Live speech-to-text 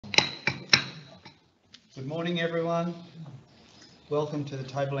Good morning, everyone. Welcome to the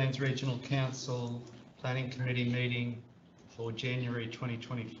Tablelands Regional Council Planning Committee meeting for January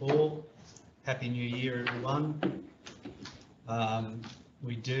 2024. Happy New Year, everyone.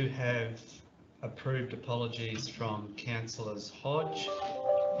 We do have approved apologies from Councillors Hodge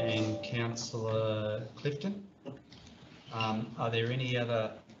and Councillor Clifton. Are there any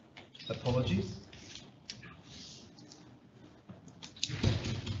other apologies?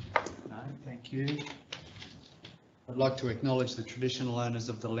 No, thank you. I'd like to acknowledge the traditional owners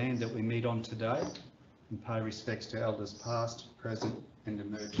of the land that we meet on today and pay respects to elders past, present and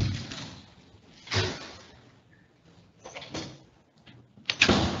emerging.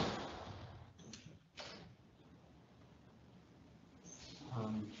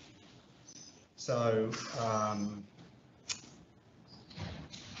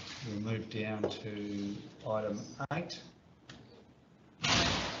 We'll move down to item 8.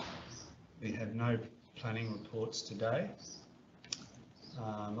 We have no planning reports today.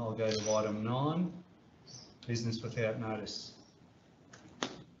 I'll go to item 9, business without notice.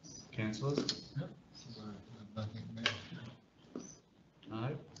 Councillors? Yep. Nothing there. No.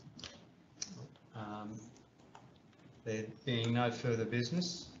 There being no further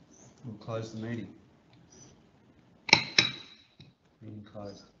business, we'll close the meeting. Meeting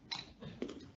closed.